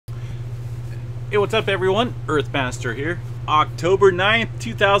Hey, what's up everyone? Earthmaster here. October 9th,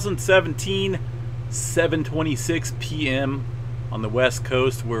 2017, 7:26 p.m. on the West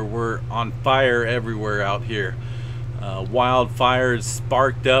Coast, where we're on fire everywhere out here. Wildfires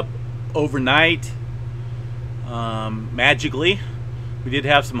sparked up overnight. Magically. We did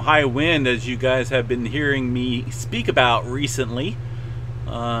have some high wind, as you guys have been hearing me speak about recently.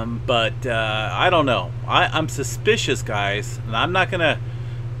 But I don't know. I'm suspicious, guys, and I'm not gonna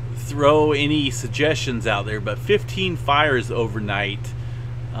throw any suggestions out there, but 15 fires overnight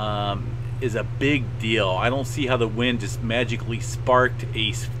is a big deal. I don't see how the wind just magically sparked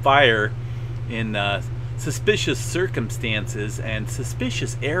a fire in suspicious circumstances and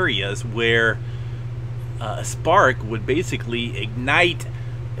suspicious areas where a spark would basically ignite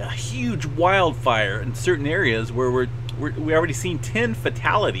a huge wildfire in certain areas where we already seen 10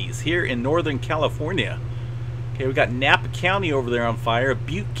 fatalities here in Northern California. Okay, we got Napa County over there on fire,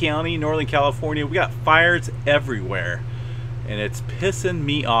 Butte County, Northern California. We got fires everywhere, and it's pissing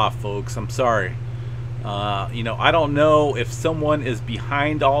me off, folks. I'm sorry. You know, I don't know if someone is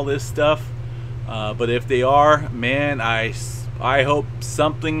behind all this stuff, but if they are, man, I hope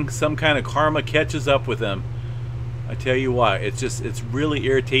some kind of karma catches up with them. I tell you what, it's really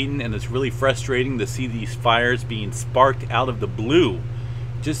irritating, and it's really frustrating to see these fires being sparked out of the blue.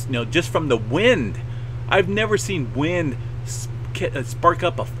 Just from the wind. I've never seen wind spark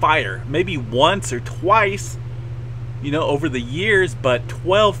up a fire. Maybe once or twice, you know, over the years, but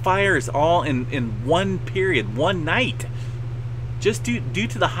 12 fires all in one period, one night, just due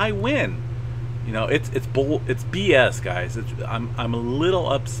to the high wind. You know, it's BS, guys. I'm a little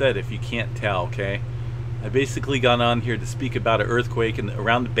upset if you can't tell. Okay, I basically got on here to speak about an earthquake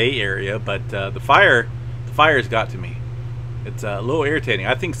around the Bay Area, but the fire's got to me. It's a little irritating.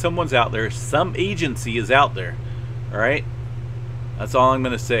 I think someone's out there. Some agency is out there. All right, that's all I'm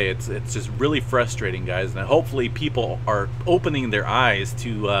gonna say. It's just really frustrating, guys. And hopefully people are opening their eyes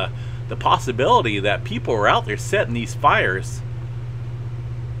to the possibility that people are out there setting these fires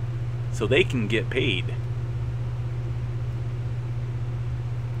so they can get paid.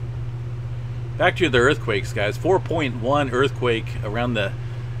 Back to the earthquakes, guys. 4.1 earthquake around the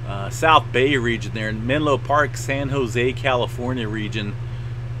South Bay region there in Menlo Park, San Jose, California region,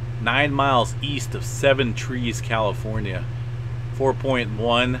 9 miles east of Seven Trees, California.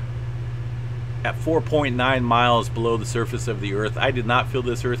 4.1 at 4.9 miles below the surface of the earth. I did not feel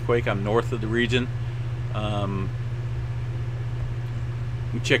this earthquake. I'm north of the region.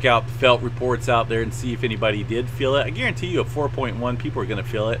 You check out the felt reports out there and see if anybody did feel it. I guarantee you at 4.1 people are going to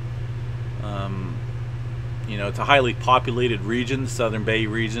feel it. You know, it's a highly populated region, Southern Bay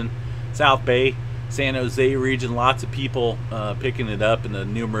region, South Bay, San Jose region. Lots of people picking it up in the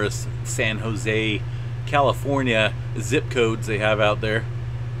numerous San Jose, California zip codes they have out there.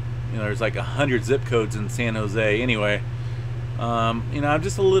 You know, there's like 100 zip codes in San Jose. Anyway, you know, I'm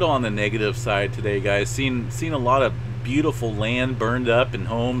just a little on the negative side today, guys. Seen a lot of beautiful land burned up and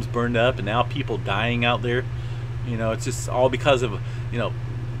homes burned up, and now people dying out there. You know, it's just all because of, you know,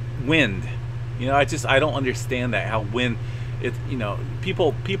 wind. You know, I don't understand that, how wind, it, you know,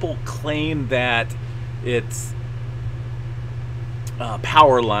 people claim that it's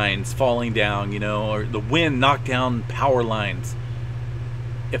power lines falling down, you know, or the wind knocked down power lines.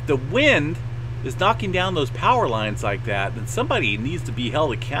 If the wind is knocking down those power lines like that, then somebody needs to be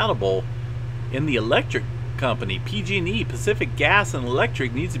held accountable in the electric company. PG&E, Pacific Gas and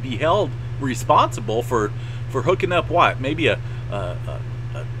Electric, needs to be held responsible for hooking up what? Maybe a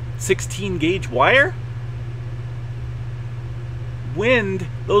 16 gauge wire? Wind,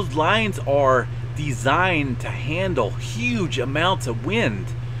 those lines are designed to handle huge amounts of wind.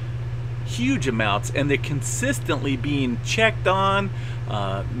 Huge amounts, and they're consistently being checked on,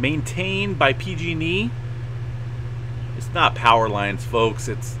 maintained by PG&E. It's not power lines, folks.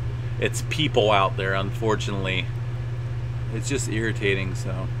 It's people out there, unfortunately. It's just irritating.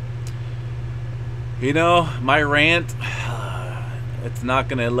 So, you know, my rant, it's not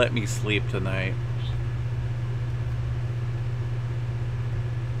gonna let me sleep tonight.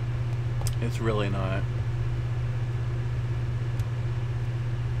 It's really not.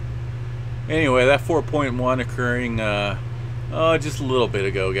 Anyway, that 4.1 occurring just a little bit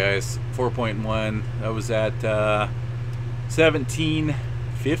ago, guys. 4.1, that was at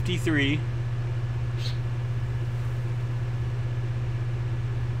 17:53.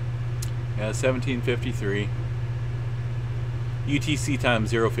 Yeah, 17:53. UTC time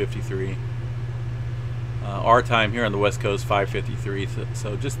 0:53. Our time here on the West Coast 5:53.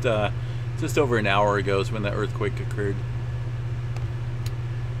 So just over an hour ago is when that earthquake occurred.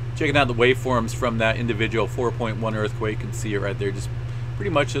 Checking out the waveforms from that individual 4.1 earthquake, you can see it right there. Just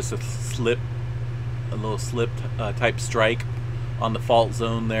pretty much just a slip a little slip type strike on the fault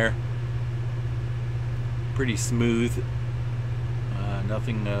zone there. Pretty smooth.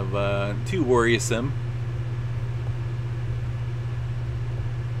 Nothing of too worrisome.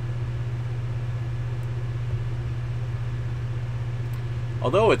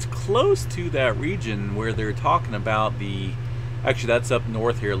 Although it's close to that region where they're talking about the... Actually, that's up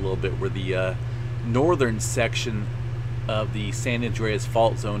north here a little bit, where the northern section of the San Andreas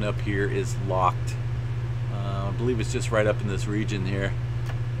fault zone up here is locked. I believe it's just right up in this region here.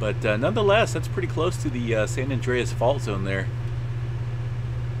 But nonetheless, that's pretty close to the San Andreas fault zone there.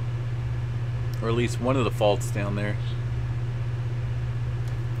 Or at least one of the faults down there.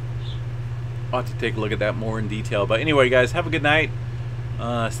 I'll have to take a look at that more in detail. But anyway, guys, have a good night.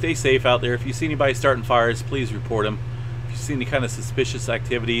 Stay safe out there. If you see anybody starting fires, please report them. If you see any kind of suspicious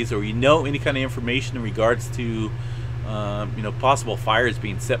activities, or you know any kind of information in regards to you know, possible fires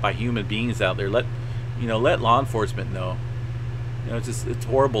being set by human beings out there, let law enforcement know. You know, it's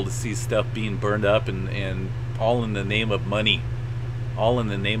horrible to see stuff being burned up, and all in the name of money, all in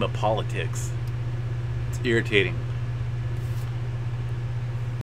the name of politics. It's irritating.